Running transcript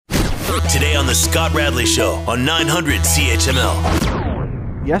Today on the Scott Radley Show on 900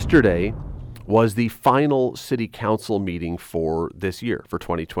 CHML. Yesterday was the final city council meeting for this year, for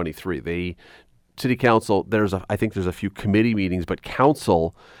 2023. The city council, I think there's a few committee meetings, but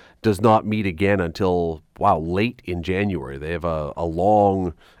council does not meet again until, late in January. They have a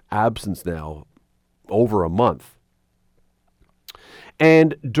long absence now, over a month.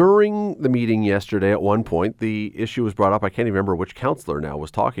 And during the meeting yesterday, at one point, the issue was brought up. I can't even remember which councillor now was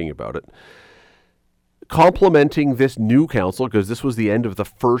talking about it. Complimenting this new council, because this was the end of the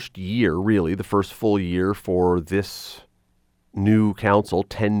first year, really, the first full year for this new council,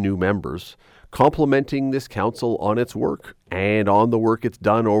 10 new members, complimenting this council on its work and on the work it's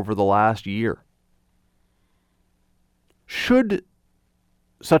done over the last year. Should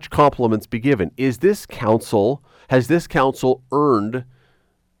such compliments be given? Has this council earned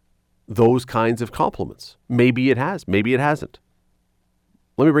those kinds of compliments? Maybe it has, maybe it hasn't.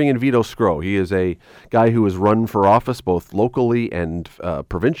 Let me bring in Vito Sgro. He is a guy who has run for office both locally and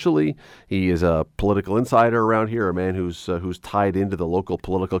provincially. He is a political insider around here, a man who's tied into the local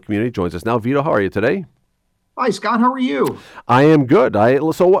political community. Joins us now. Vito, how are you today? Hi, Scott. How are you? I am good.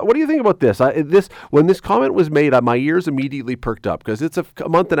 So what do you think about this? When this comment was made, my ears immediately perked up because it's a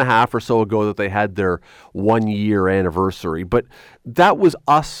month and a half or so ago that they had their 1 year anniversary. But that was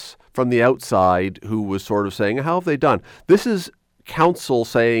us from the outside who was sort of saying, how have they done? This is council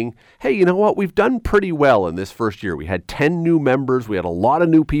saying, hey, you know what? We've done pretty well in this first year. We had 10 new members. We had a lot of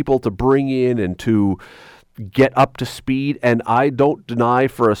new people to bring in and to get up to speed. And I don't deny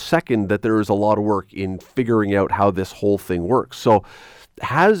for a second that there is a lot of work in figuring out how this whole thing works. So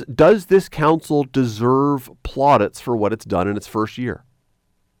does this council deserve plaudits for what it's done in its first year?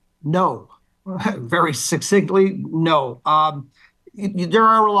 No. Very succinctly, no. There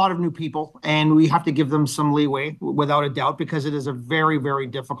are a lot of new people, and we have to give them some leeway, without a doubt, because it is a very, very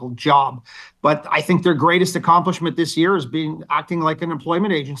difficult job. But I think their greatest accomplishment this year is acting like an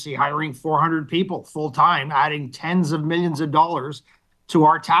employment agency, hiring 400 people full-time, adding tens of millions of dollars to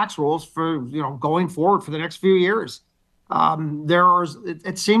our tax rolls for going forward for the next few years.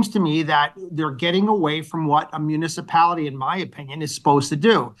 It seems to me that they're getting away from what a municipality, in my opinion, is supposed to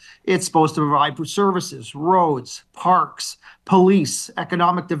do. It's supposed to provide for services, roads, parks, police,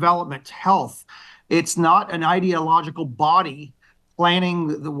 economic development, health. It's not an ideological body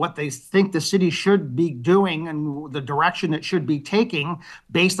planning what they think the city should be doing and the direction it should be taking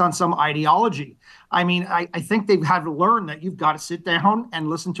based on some ideology. I mean, I think they've had to learn that you've got to sit down and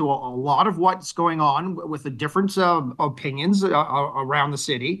listen to a lot of what's going on with the different opinions around the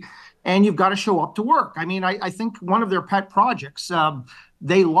city, and you've got to show up to work. I mean, I think one of their pet projects,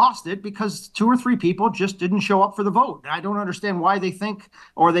 they lost it because 2 or 3 people just didn't show up for the vote. I don't understand why they think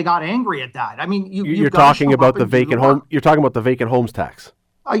or they got angry at that. I mean, you're talking about the vacant home. You're talking about the vacant homes tax.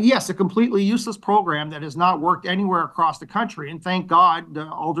 Yes, a completely useless program that has not worked anywhere across the country. And thank God,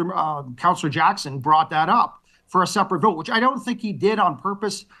 Councillor Jackson brought that up for a separate vote, which I don't think he did on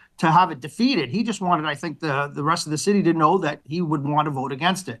purpose to have it defeated. He just wanted, I think, the rest of the city to know that he would want to vote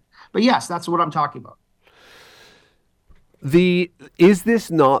against it. But yes, that's what I'm talking about. Is this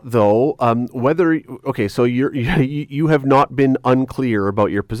not though? So you have not been unclear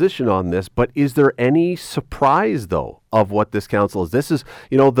about your position on this, but is there any surprise though of what this council is? This is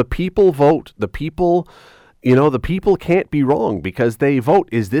the people vote. The people can't be wrong because they vote.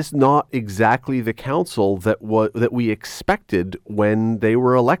 Is this not exactly the council that we expected when they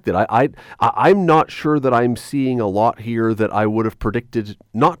were elected? I'm not sure that I'm seeing a lot here that I would have predicted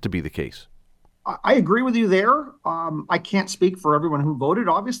not to be the case. I agree with you there. I can't speak for everyone who voted,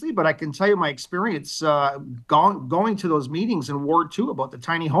 obviously, but I can tell you my experience going to those meetings in Ward 2 about the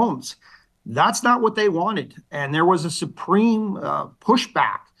tiny homes. That's not what they wanted. And there was a supreme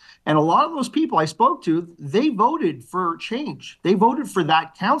pushback. And a lot of those people I spoke to, they voted for change. They voted for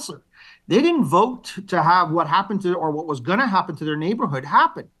that councillor. They didn't vote to have what happened to or what was going to happen to their neighborhood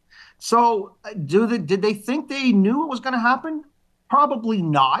happen. So did they think they knew it was going to happen? Probably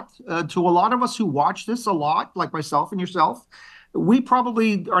not. To a lot of us who watch this a lot, like myself and yourself, we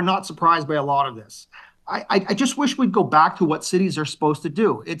probably are not surprised by a lot of this. I just wish we'd go back to what cities are supposed to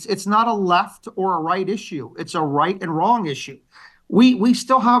do. It's not a left or a right issue. It's a right and wrong issue. We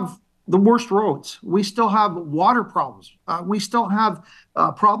still have the worst roads. We still have water problems. We still have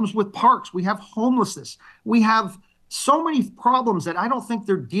problems with parks. We have homelessness. We have so many problems that I don't think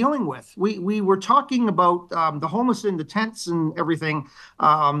they're dealing with. We were talking about the homeless in the tents and everything,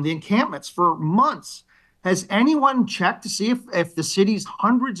 the encampments for months. Has anyone checked to see if the city's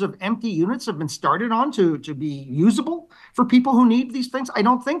hundreds of empty units have been started on to be usable for people who need these things? I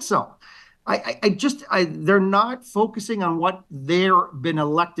don't think so. they're not focusing on what they're been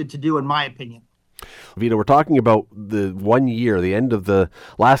elected to do, in my opinion. Vito, we're talking about the 1 year, the end of the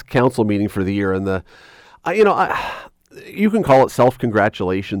last council meeting for the year, and you can call it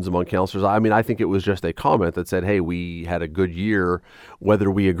self-congratulations among councillors. I mean, I think it was just a comment that said, "Hey, we had a good year, whether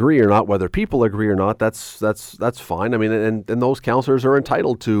we agree or not, whether people agree or not. That's fine." I mean, and those councillors are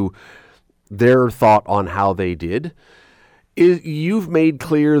entitled to their thought on how they did. You've made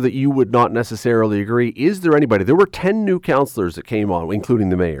clear that you would not necessarily agree. Is there anybody? There were 10 new councillors that came on, including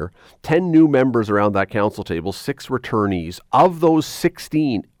the mayor, 10 new members around that council table, 6 returnees. Of those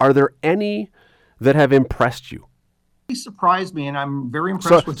 16, are there any that have impressed you? He surprised me, and I'm very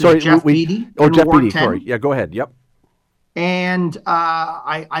impressed with Jeff Beattie. Jeff Beattie, sorry. Yeah, go ahead. Yep. And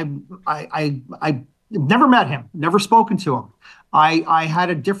I never met him, never spoken to him. I had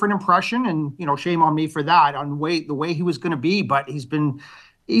a different impression, and shame on me for that, on the way he was going to be. But he's been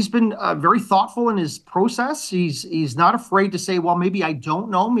very thoughtful in his process. He's not afraid to say, well, maybe I don't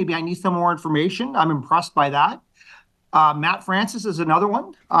know, maybe I need some more information. I'm impressed by that. Matt Francis is another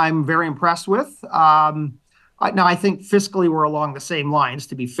one I'm very impressed with. Now I think fiscally we're along the same lines,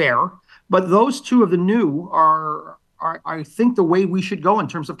 to be fair. But those two of the new are I think the way we should go in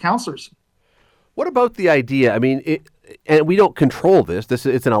terms of councillors. What about the idea? I mean, and we don't control this.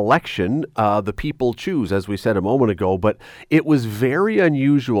 It's an election. The people choose, as we said a moment ago. But it was very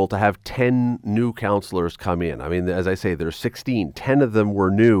unusual to have 10 new councillors come in. I mean, as I say, there's 16. 10 of them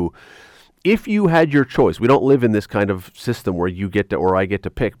were new. If you had your choice, we don't live in this kind of system where you get to or I get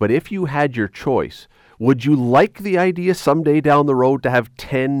to pick. But if you had your choice, would you like the idea someday down the road to have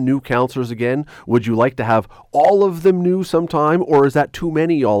 10 new councillors again? Would you like to have all of them new sometime, or is that too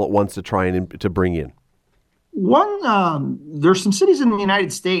many all at once to try and to bring in? There's some cities in the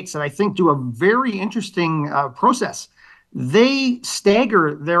United States that I think do a very interesting process. They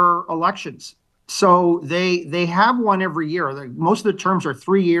stagger their elections. So they have one every year. Most of the terms are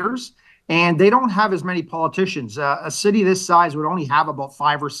 3 years, and they don't have as many politicians. A city this size would only have about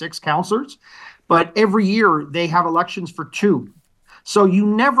 5 or 6 councillors. But every year they have elections for 2. So you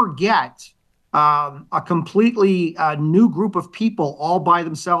never get a completely new group of people all by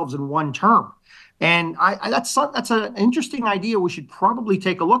themselves in one term. And that's an interesting idea we should probably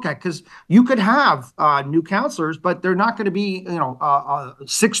take a look at, because you could have new councillors, but they're not going to be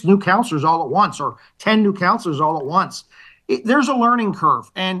 6 new councillors all at once or 10 new councillors all at once. There's a learning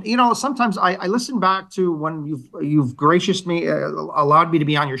curve. And, sometimes I listen back to when you've graciously allowed me to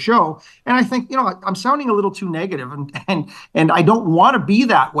be on your show. And I think, I'm sounding a little too negative, and I don't want to be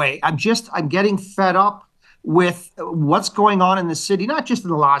that way. I'm getting fed up with what's going on in the city, not just in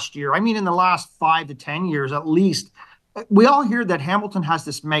the last year. I mean, in the last 5 to 10 years, at least. We all hear that Hamilton has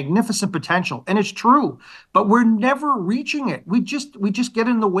this magnificent potential, and it's true, but we're never reaching it. We just get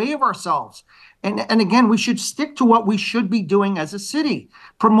in the way of ourselves. And again, we should stick to what we should be doing as a city,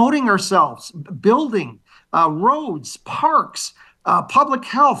 promoting ourselves, building roads, parks, public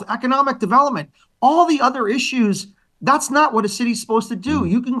health, economic development, all the other issues. That's not what a city's supposed to do.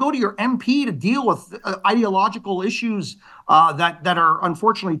 You can go to your MP to deal with ideological issues that are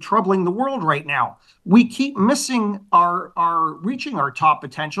unfortunately troubling the world right now. We keep missing our reaching our top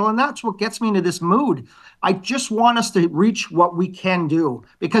potential, and that's what gets me into this mood. I just want us to reach what we can do,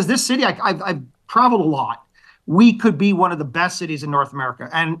 because this city, I've traveled a lot. We could be one of the best cities in North America,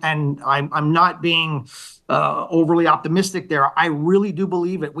 and I'm not being overly optimistic there. I really do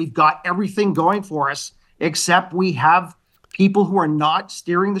believe it. We've got everything going for us, except we have people who are not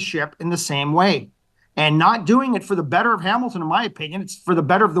steering the ship in the same way, and not doing it for the better of Hamilton, in my opinion. It's for the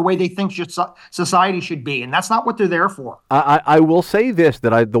better of the way they think society should be, and that's not what they're there for. I will say this,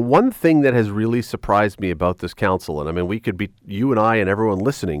 that the one thing that has really surprised me about this council, and I mean, you and I and everyone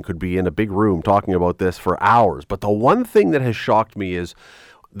listening could be in a big room talking about this for hours, but the one thing that has shocked me is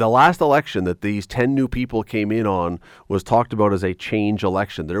the last election that these 10 new people came in on was talked about as a change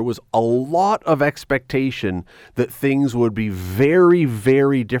election. There was a lot of expectation that things would be very,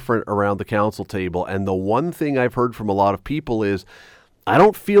 very different around the council table. And the one thing I've heard from a lot of people is, I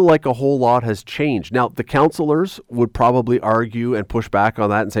don't feel like a whole lot has changed. Now, the councillors would probably argue and push back on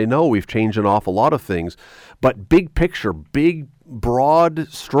that and say, no, we've changed an awful lot of things. But big picture, big, broad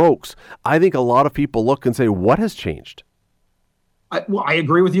strokes, I think a lot of people look and say, what has changed? I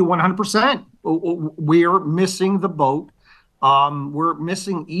agree with you 100%. We're missing the boat. We're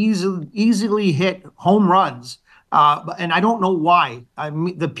missing easily hit home runs And I don't know why. I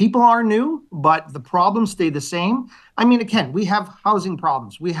mean, the people are new, but the problems stay the same. I mean, again, we have housing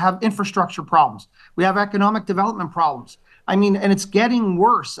problems. We have infrastructure problems. We have economic development problems. I mean, and it's getting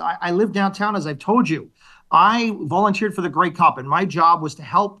worse. I live downtown, as I've told you. I volunteered for the Grey Cup, and my job was to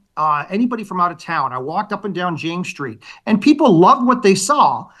help anybody from out of town. I walked up and down James Street, and people loved what they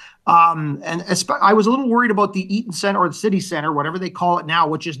saw. I was a little worried about the Eaton Center or the City Center, whatever they call it now,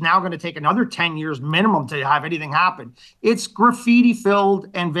 which is now going to take another 10 years minimum to have anything happen. It's graffiti filled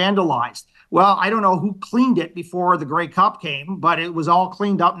and vandalized. Well, I don't know who cleaned it before the Grey Cup came, but it was all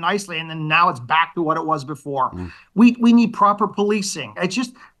cleaned up nicely, and then now it's back to what it was before. We need proper policing. It's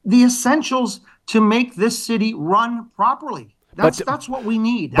just the essentials to make this city run properly. That's what we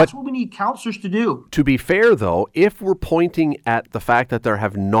need. That's what we need councillors to do. To be fair, though, if we're pointing at the fact that there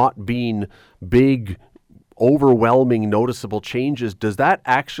have not been big, overwhelming, noticeable changes, does that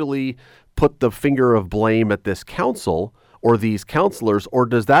actually put the finger of blame at this council or these councillors, or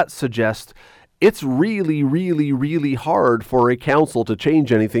does that suggest it's really, really, really hard for a council to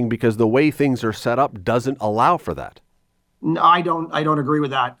change anything because the way things are set up doesn't allow for that? No, I don't agree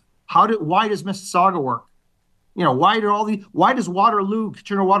with that. Why does Mississauga work? You know, why does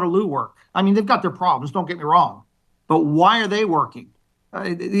Kitchener-Waterloo work? I mean, they've got their problems, don't get me wrong, but why are they working?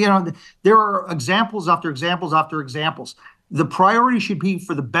 There are examples after examples after examples. The priority should be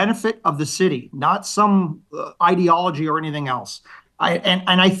for the benefit of the city, not some ideology or anything else.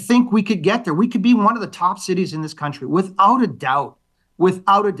 I think we could get there. We could be one of the top cities in this country, without a doubt.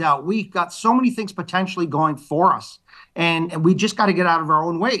 Without a doubt. We've got so many things potentially going for us, and we just got to get out of our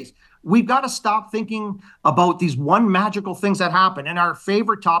own ways. We've got to stop thinking about these one magical things that happen. And our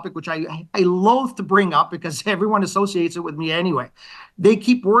favorite topic, which I loathe to bring up because everyone associates it with me anyway, they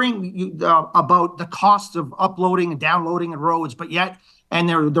keep worrying about the costs of uploading and downloading and roads, and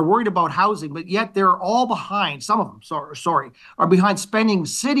they're worried about housing, but yet they're all behind. Some of them, are behind spending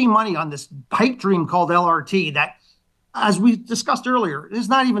city money on this pipe dream called LRT that, as we discussed earlier, there's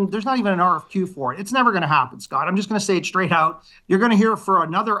not even an RFQ for it. It's never going to happen, Scott. I'm just going to say it straight out. You're going to hear for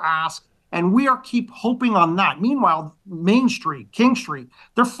another ask, and we keep hoping on that. Meanwhile, Main Street, King Street,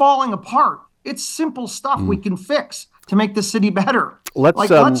 they're falling apart. It's simple stuff we can fix to make the city better.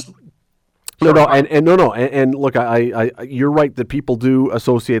 And look, I you're right that people do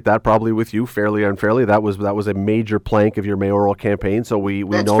associate that probably with you, fairly or unfairly. That was a major plank of your mayoral campaign, so we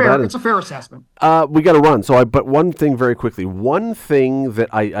know fair. that. It's a fair assessment. We got to run. But one thing very quickly, one thing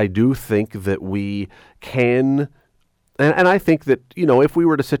that I do think that we can, and I think that, you know, if we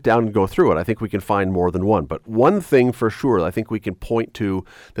were to sit down and go through it, I think we can find more than one. But one thing for sure, I think we can point to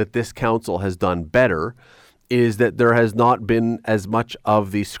that this council has done better is that there has not been as much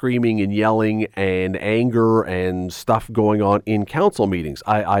of the screaming and yelling and anger and stuff going on in council meetings.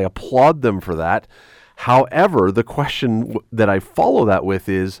 I applaud them for that. However, the question that I follow that with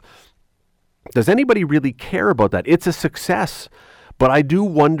is, does anybody really care about that? It's a success, but I do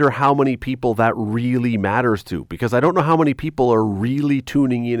wonder how many people that really matters to, because I don't know how many people are really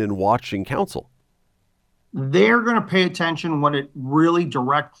tuning in and watching council. They're going to pay attention when it really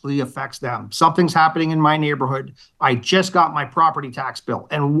directly affects them. Something's happening in my neighborhood. I just got my property tax bill.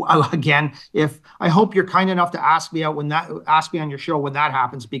 And again, I hope you're kind enough to ask me on your show when that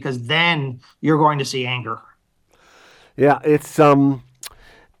happens, because then you're going to see anger. Yeah, it's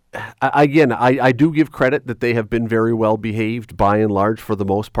again, I do give credit that they have been very well behaved by and large for the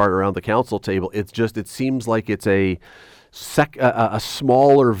most part around the council table. It's just, it seems like it's a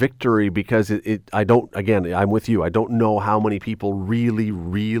smaller victory because I'm with you. I don't know how many people really,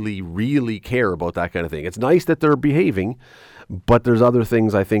 really, really care about that kind of thing. It's nice that they're behaving, but there's other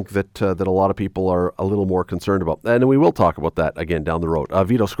things I think that a lot of people are a little more concerned about. And we will talk about that again down the road.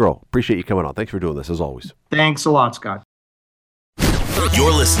 Vito Sgro, appreciate you coming on. Thanks for doing this as always. Thanks a lot, Scott.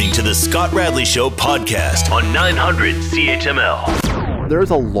 You're listening to the Scott Radley Show podcast on 900 CHML. There's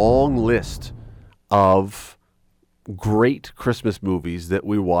a long list of great Christmas movies that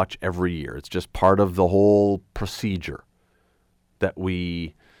we watch every year. It's just part of the whole procedure that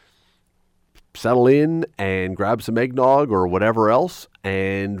we settle in and grab some eggnog or whatever else.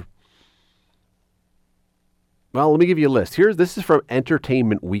 And, well, let me give you a list. This is from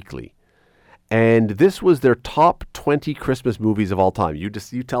Entertainment Weekly. And this was their top 20 Christmas movies of all time. You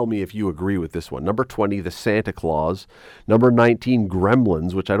tell me if you agree with this one. Number 20, The Santa Claus. Number 19,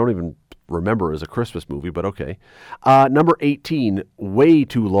 Gremlins, which I don't even remember as a Christmas movie, but okay. Number 18, way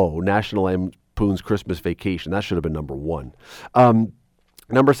too low, National Lampoon's Christmas Vacation. That should have been number 1.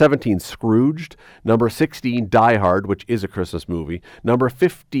 Number 17, Scrooged. Number 16, Die Hard, which is a Christmas movie. Number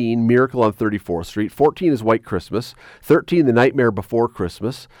 15, Miracle on 34th Street. 14 is White Christmas. 13, The Nightmare Before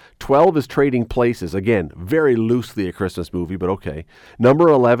Christmas. 12 is Trading Places. Again, very loosely a Christmas movie, but okay. Number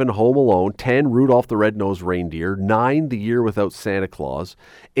 11, Home Alone. 10, Rudolph the Red-Nosed Reindeer. 9, The Year Without Santa Claus.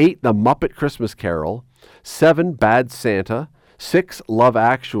 8, The Muppet Christmas Carol. 7, Bad Santa. 6, Love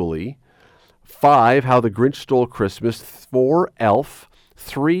Actually. 5, How the Grinch Stole Christmas. 4, Elf.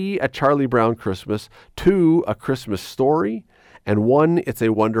 3, A Charlie Brown Christmas. 2, A Christmas Story. And 1, It's a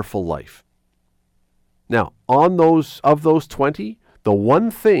Wonderful Life. Now, of those 20, the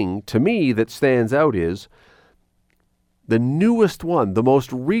one thing to me that stands out is the newest one, the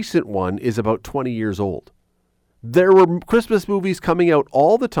most recent one, is about 20 years old. There were Christmas movies coming out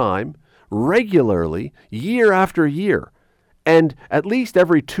all the time, regularly, year after year. And at least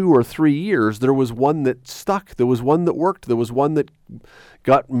every 2 or 3 years, there was one that stuck. There was one that worked. There was one that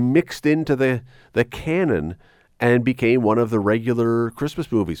got mixed into the canon and became one of the regular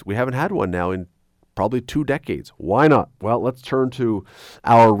Christmas movies. We haven't had one now in probably 2 decades. Why not? Well, let's turn to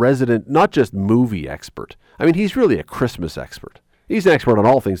our resident, not just movie expert. I mean, he's really a Christmas expert. He's an expert on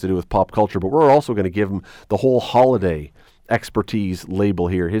all things to do with pop culture, but we're also going to give him the whole holiday expertise label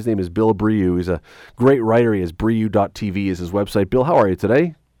here. His name is Bill Brioux. He's a great writer. He has Brioux.tv is his website. Bill, how are you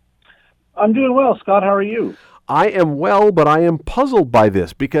today? I'm doing well, Scott. How are you? I am well, but I am puzzled by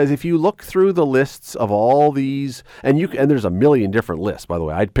this because if you look through the lists of all these, and there's a million different lists, by the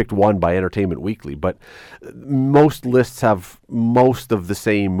way. I picked one by Entertainment Weekly, but most lists have most of the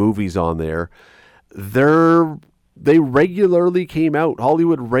same movies on there. They regularly came out.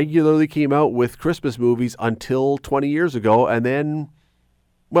 Hollywood regularly came out with Christmas movies until 20 years ago, and then,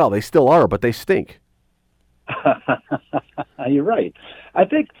 well, they still are, but they stink. You're right. I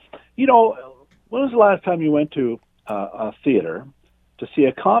think, when was the last time you went to a theater to see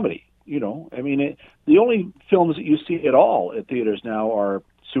a comedy? The only films that you see at all at theaters now are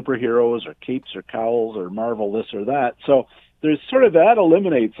superheroes or capes or cowls or Marvel this or that. So there's sort of that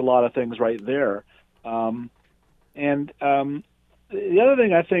eliminates a lot of things right there. And the other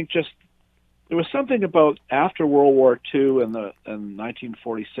thing, I think, just there was something about after World War II in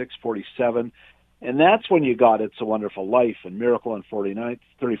 1946, 47, and that's when you got It's a Wonderful Life and Miracle on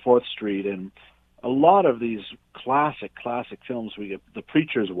 34th Street, and a lot of these classic films. We get The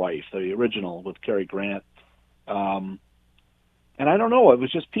Preacher's Wife, the original with Cary Grant, and I don't know, it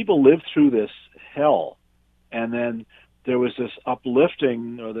was just people lived through this hell, and then there was this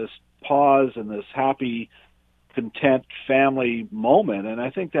uplifting or this pause and this happy, content family moment. And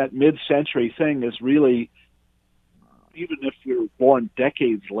I think that mid-century thing is really, even if we were born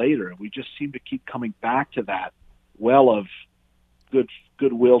decades later, we just seem to keep coming back to that well of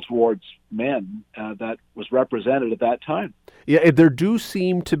goodwill towards men that was represented at that time. Yeah, there do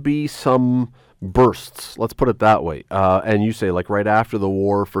seem to be some bursts, let's put it that way. And you say, like, right after the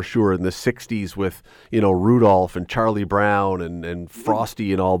war, for sure, in the 60s with, Rudolph and Charlie Brown and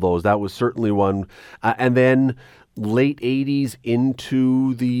Frosty and all those, that was certainly one. And then late 80s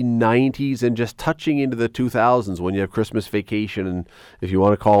into the 90s and just touching into the 2000s when you have Christmas Vacation and, if you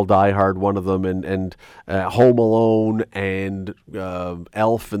want to call Die Hard one of them, and Home Alone and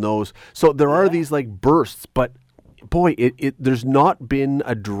Elf and those. So there are these like bursts, but boy, there's not been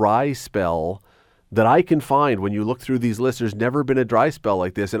a dry spell that I can find when you look through these lists. There's never been a dry spell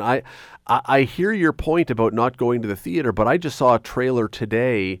like this. And I hear your point about not going to the theater, but I just saw a trailer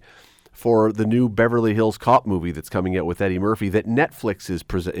today for the new Beverly Hills Cop movie that's coming out with Eddie Murphy that Netflix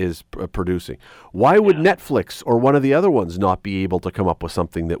is producing. Why would Netflix or one of the other ones not be able to come up with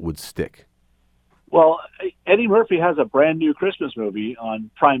something that would stick? Well, Eddie Murphy has a brand new Christmas movie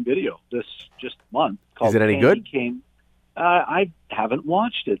on Prime Video this just month called Is it any Candy good? Cane. I haven't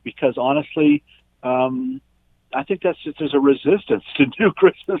watched it because honestly, I think there's a resistance to new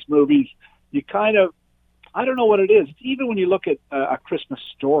Christmas movies. I don't know what it is. Even when you look at A Christmas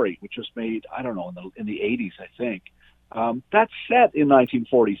Story, which was made, I don't know, in the 80s, I think, that's set in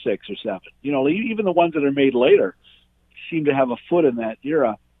 1946 or 7. Even the ones that are made later seem to have a foot in that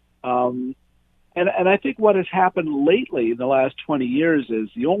era. And I think what has happened lately in the last 20 years is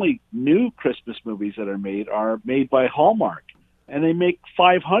the only new Christmas movies that are made by Hallmark, and they make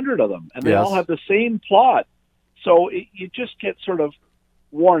 500 of them, and they all have the same plot. So you just get sort of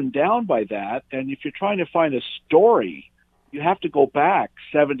worn down by that. And if you're trying to find a story, you have to go back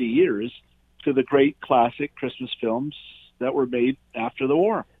 70 years to the great classic Christmas films that were made after the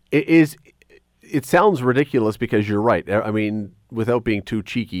war. It sounds ridiculous because you're right. I mean, without being too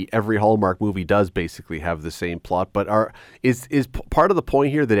cheeky, every Hallmark movie does basically have the same plot. But is part of the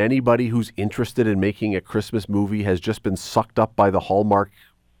point here that anybody who's interested in making a Christmas movie has just been sucked up by the Hallmark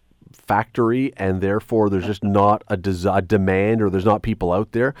factory, and therefore there's just not a demand, or there's not people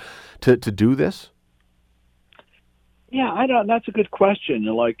out there to do this? Yeah, I don't. That's a good question.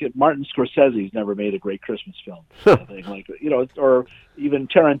 Like Martin Scorsese's never made a great Christmas film. I think, like or even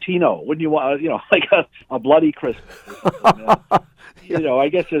Tarantino. Wouldn't you want, like a bloody Christmas? I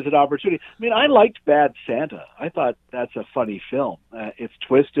guess there's an opportunity. I mean, I liked Bad Santa. I thought that's a funny film. It's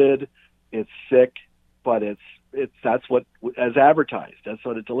twisted, it's sick, but that's what, as advertised, that's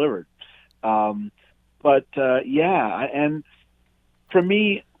what it delivered. And for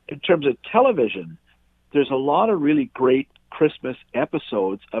me, in terms of television, there's a lot of really great Christmas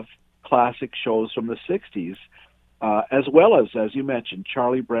episodes of classic shows from the 60s, as well as you mentioned,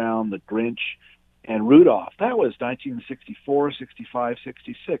 Charlie Brown, The Grinch, and Rudolph. That was 1964, 65,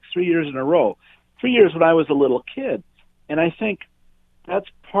 66, 3 years in a row. 3 years when I was a little kid. And I think that's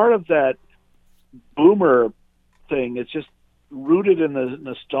part of that boomer thing. It's just rooted in the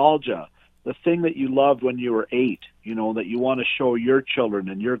nostalgia, the thing that you loved when you were 8, that you want to show your children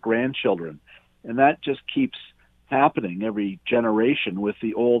and your grandchildren. And that just keeps happening every generation with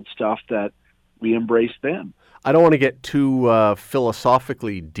the old stuff that we embraced then. I don't want to get too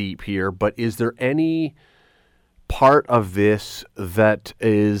philosophically deep here, but is there any part of this that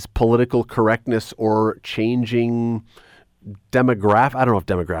is political correctness or changing demographic? I don't know if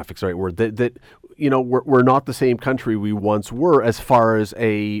demographics is the right word. That we're not the same country we once were as far as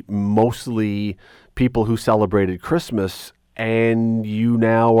a mostly people who celebrated Christmas. And you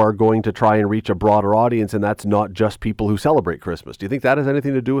now are going to try and reach a broader audience, and that's not just people who celebrate Christmas. Do you think that has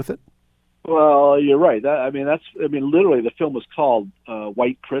anything to do with it? Well, you're right. Literally, the film was called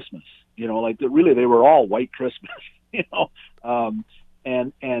White Christmas. They were all White Christmas.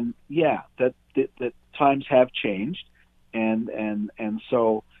 That times have changed, and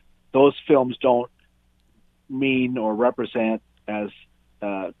so those films don't mean or represent as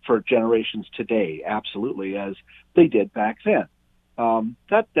for generations today, absolutely, as they did back then.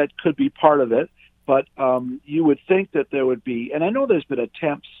 That could be part of it, but you would think that there would be, and I know there's been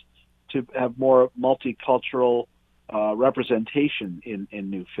attempts to have more multicultural representation in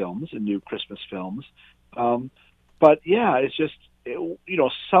new films, in new Christmas films. But yeah, it's just,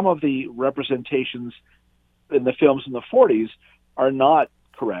 some of the representations in the films in the 40s are not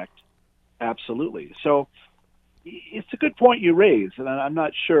correct, absolutely. So it's a good point you raise, and I'm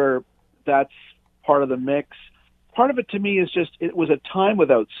not sure that's part of the mix. Part of it to me is just, it was a time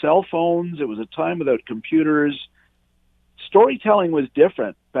without cell phones. It was a time without computers. Storytelling was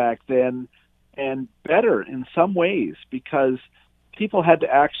different back then and better in some ways because people had to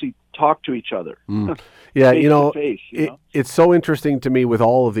actually talk to each other. Yeah, face to face, it's so interesting to me with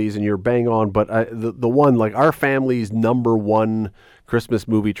all of these, and you're bang on, but the one, like our family's number one Christmas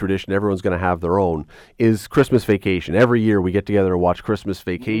movie tradition, everyone's going to have their own, is Christmas Vacation. Every year we get together and watch Christmas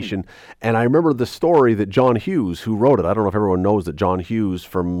Vacation. And I remember the story that John Hughes, who wrote it, I don't know if everyone knows that John Hughes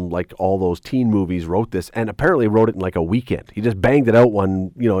from like all those teen movies wrote this, and apparently wrote it in like a weekend. He just banged it out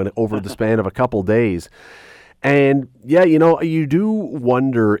over the span of a couple days. And yeah, you do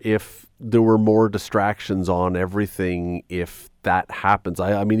wonder if there were more distractions on everything if that happens.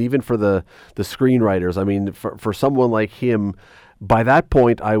 I mean, even for the screenwriters, I mean, for someone like him, by that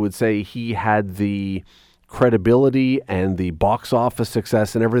point, I would say he had the credibility and the box office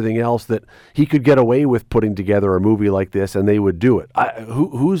success and everything else that he could get away with putting together a movie like this, and they would do it.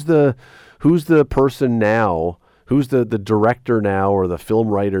 Who's the person now? Who's the director now or the film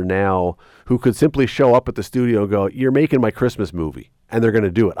writer now who could simply show up at the studio and go, "You're making my Christmas movie," and they're going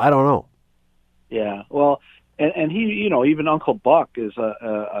to do it? I don't know. Yeah, well, and he, even Uncle Buck is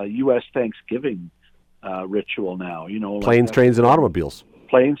a U.S. Thanksgiving ritual now. Planes, trains, and automobiles.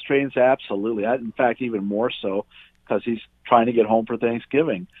 Planes, trains, absolutely. In fact, even more so because he's trying to get home for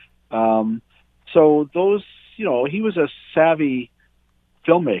Thanksgiving. So those, he was a savvy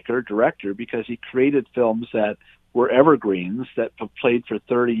filmmaker, director, because he created films that were evergreens that have played for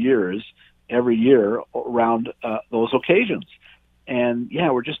 30 years every year around those occasions. And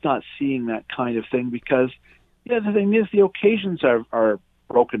yeah, we're just not seeing that kind of thing because, the thing is, the occasions are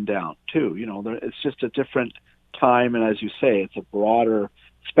broken down too. It's just a different time, and as you say, it's a broader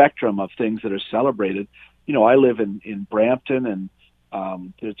spectrum of things that are celebrated. I live in Brampton, and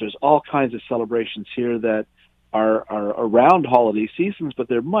there's all kinds of celebrations here that are around holiday seasons, but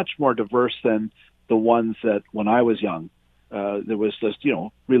they're much more diverse than the ones that when I was young, there was just,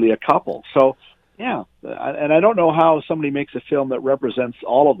 really a couple. So, yeah, and I don't know how somebody makes a film that represents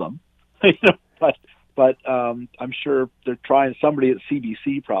all of them, but But I'm sure they're trying. Somebody at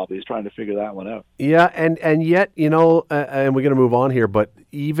CBC probably is trying to figure that one out. Yeah, and yet, and we're going to move on here, but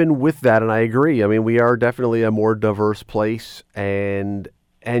even with that, and I agree, I mean, we are definitely a more diverse place, and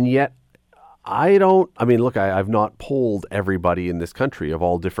yet, look, I've not polled everybody in this country of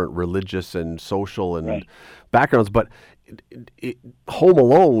all different religious and social and backgrounds, but Home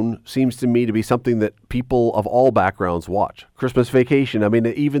Alone seems to me to be something that people of all backgrounds watch. Christmas Vacation, I mean,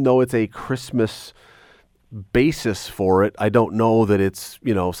 even though it's a Christmas basis for it, I don't know that it's,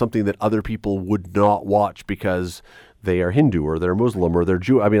 something that other people would not watch because they are Hindu or they're Muslim or they're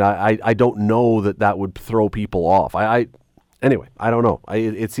Jew. I mean, I don't know that would throw people off. Anyway, I don't know.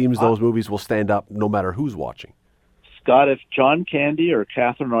 It seems those movies will stand up no matter who's watching. Scott, if John Candy or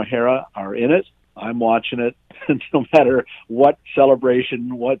Catherine O'Hara are in it, I'm watching it no matter what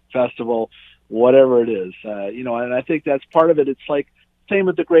celebration, what festival, whatever it is. And I think that's part of it. It's like same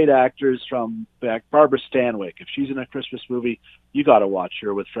with the great actors from back. Barbara Stanwyck, if she's in a Christmas movie, you got to watch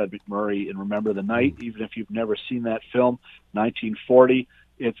her with Fred MacMurray in Remember the Night, even if you've never seen that film, 1940.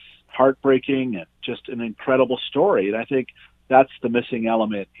 It's heartbreaking and just an incredible story. And I think that's the missing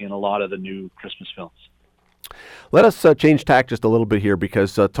element in a lot of the new Christmas films. Let us change tack just a little bit here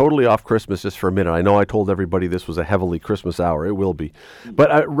because totally off Christmas just for a minute. I know I told everybody this was a heavily Christmas hour. It will be.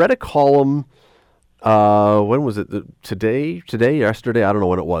 But I read a column, when was it? Today, yesterday? I don't know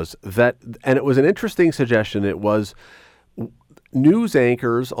when it was. And it was an interesting suggestion. It was news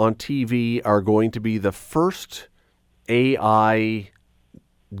anchors on TV are going to be the first AI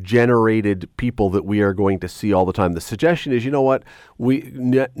generated people that we are going to see all the time. The suggestion is, you know what?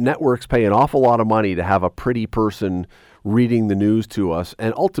 Networks pay an awful lot of money to have a pretty person reading the news to us,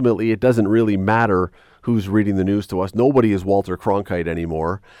 and ultimately it doesn't really matter who's reading the news to us. Nobody is Walter Cronkite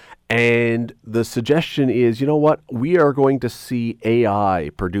anymore. And the suggestion is, you know what? We are going to see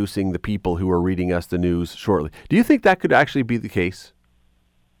AI producing the people who are reading us the news shortly. Do you think that could actually be the case?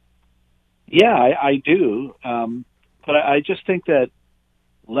 Yeah, I do. But I just think that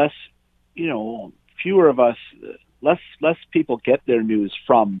fewer of us, less people get their news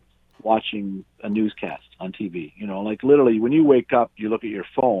from watching a newscast on TV. Like literally when you wake up, you look at your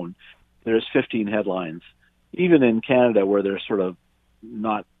phone, there's 15 headlines, even in Canada where they're sort of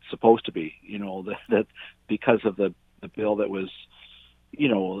not supposed to be, that because of the bill that was,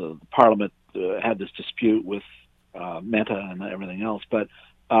 the Parliament had this dispute with Meta and everything else. But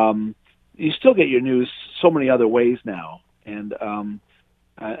you still get your news so many other ways now. And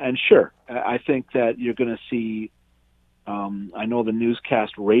sure, I think that you're going to see, I know the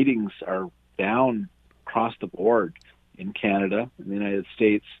newscast ratings are down across the board in Canada, in the United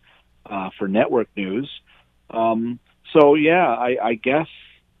States, for network news. I guess,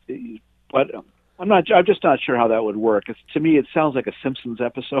 but I'm just not sure how that would work. To me, it sounds like a Simpsons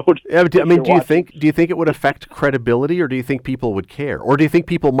episode. Yeah, do you think it would affect credibility, or do you think people would care? Or do you think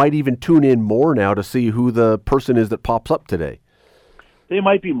people might even tune in more now to see who the person is that pops up today? They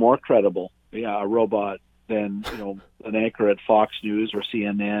might be more credible, a robot, than an anchor at Fox News or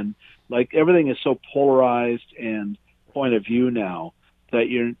CNN. Like everything is so polarized and point of view now that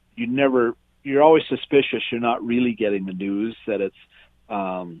you're always suspicious you're not really getting the news, that it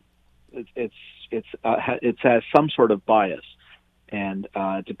has some sort of bias, and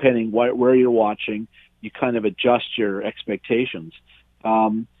depending where you're watching, you kind of adjust your expectations.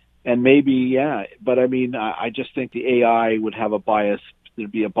 And maybe, but I mean, I just think the AI would have a bias. There'd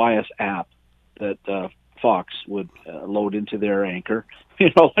be a bias app that Fox would load into their anchor. I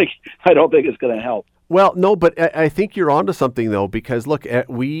don't think it's going to help. Well, no, but I think you're onto something though, because look,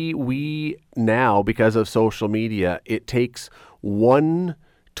 we now, because of social media, it takes one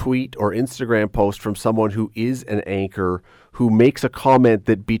tweet or Instagram post from someone who is an anchor who makes a comment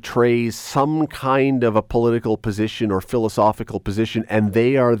that betrays some kind of a political position or philosophical position, and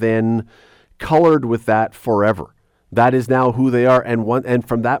they are then colored with that forever. That is now who they are, and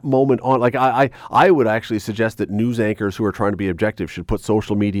from that moment on, like I would actually suggest that news anchors who are trying to be objective should put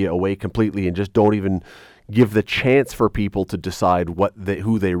social media away completely and just don't even give the chance for people to decide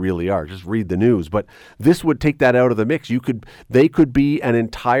who they really are. Just read the news. But this would take that out of the mix. They could be an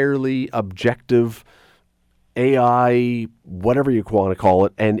entirely objective AI, whatever you want to call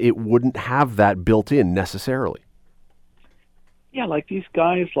it, and it wouldn't have that built in necessarily. Yeah, like these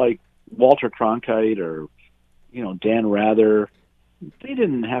guys like Walter Cronkite or Dan Rather, they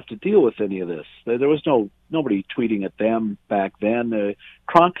didn't have to deal with any of this. There was nobody tweeting at them back then.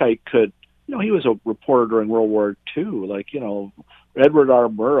 Cronkite could, he was a reporter during World War II, like, Edward R.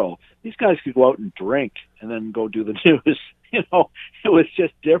 Murrow. These guys could go out and drink and then go do the news. It was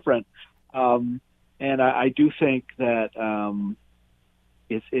just different. And I do think that,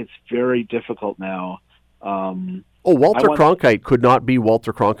 it's very difficult now. Walter Cronkite could not be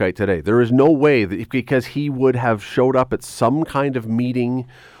Walter Cronkite today. There is no way that, because he would have showed up at some kind of meeting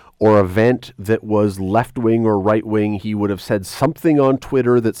or event that was left-wing or right-wing. He would have said something on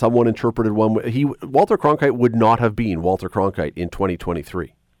Twitter that someone interpreted one way. Walter Cronkite would not have been Walter Cronkite in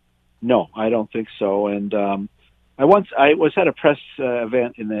 2023. No, I don't think so. And I was at a press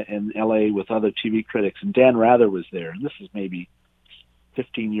event in LA with other TV critics, and Dan Rather was there. And this is maybe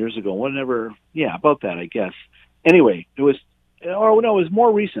 15 years ago, about that, I guess. Anyway, it was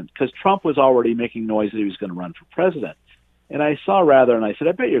more recent, because Trump was already making noise that he was going to run for president. And I saw Rather, and I said,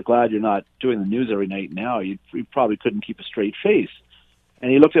 I bet you're glad you're not doing the news every night now. You probably couldn't keep a straight face. And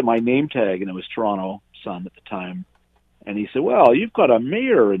he looked at my name tag, and it was Toronto Sun at the time. And he said, well, you've got a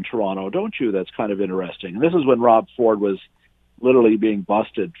mayor in Toronto, don't you? That's kind of interesting. And this is when Rob Ford was literally being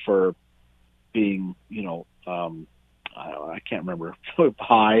busted for being, I can't remember,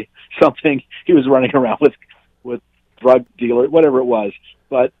 high, something. He was running around with drug dealer, whatever it was.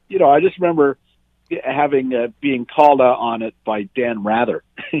 But, I just remember having being called out on it by Dan Rather,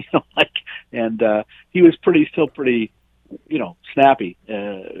 and he was still pretty, snappy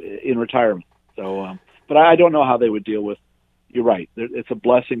in retirement. So, but I don't know how they would deal with. You're right. It's a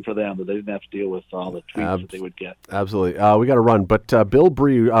blessing for them that they didn't have to deal with all the tweets that they would get. Absolutely. We got to run. But Bill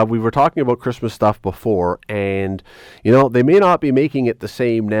Brioux, we were talking about Christmas stuff before, and, they may not be making it the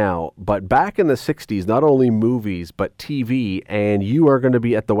same now, but back in the 60s, not only movies, but TV, and you are going to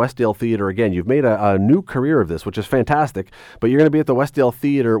be at the Westdale Theatre again. You've made a new career of this, which is fantastic, but you're going to be at the Westdale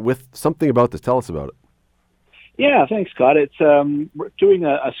Theatre with something about this. Tell us about it. Yeah, thanks, Scott. It's we're doing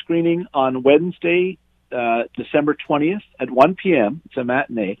a screening on Wednesday, December 20th at 1 p.m. It's a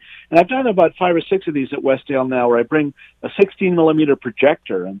matinee. And I've done about 5 or 6 of these at Westdale now, where I bring a 16-millimeter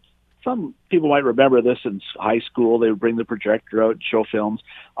projector. And some people might remember this in high school. They would bring the projector out and show films.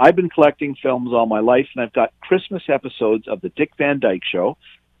 I've been collecting films all my life, and I've got Christmas episodes of The Dick Van Dyke Show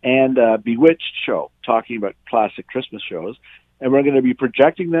and Bewitched Show, talking about classic Christmas shows. And we're going to be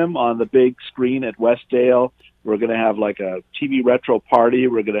projecting them on the big screen at Westdale. We're going to have like a TV retro party.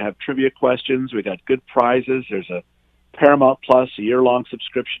 We're going to have trivia questions. We got good prizes. There's a Paramount Plus, a year-long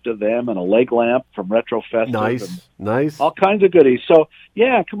subscription to them, and a leg lamp from Retro Festive. Nice. All kinds of goodies. So,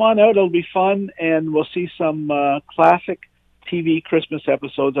 yeah, come on out. It'll be fun, and we'll see some classic TV Christmas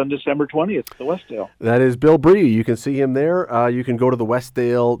episodes on December 20th at the Westdale. That is Bill Brioux. You can see him there. You can go to the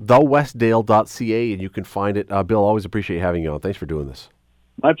Westdale, thewestdale.ca, and you can find it. Bill, always appreciate having you on. Thanks for doing this.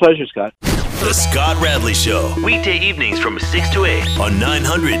 My pleasure, Scott. The Scott Radley Show. Weekday evenings from 6 to 8 on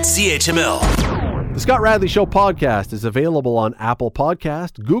 900 CHML. The Scott Radley Show podcast is available on Apple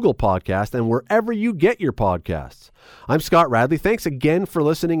Podcast, Google Podcast, and wherever you get your podcasts. I'm Scott Radley. Thanks again for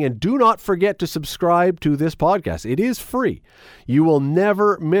listening, and do not forget to subscribe to this podcast. It is free. You will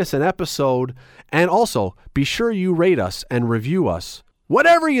never miss an episode, and also be sure you rate us and review us.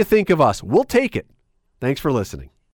 Whatever you think of us, we'll take it. Thanks for listening.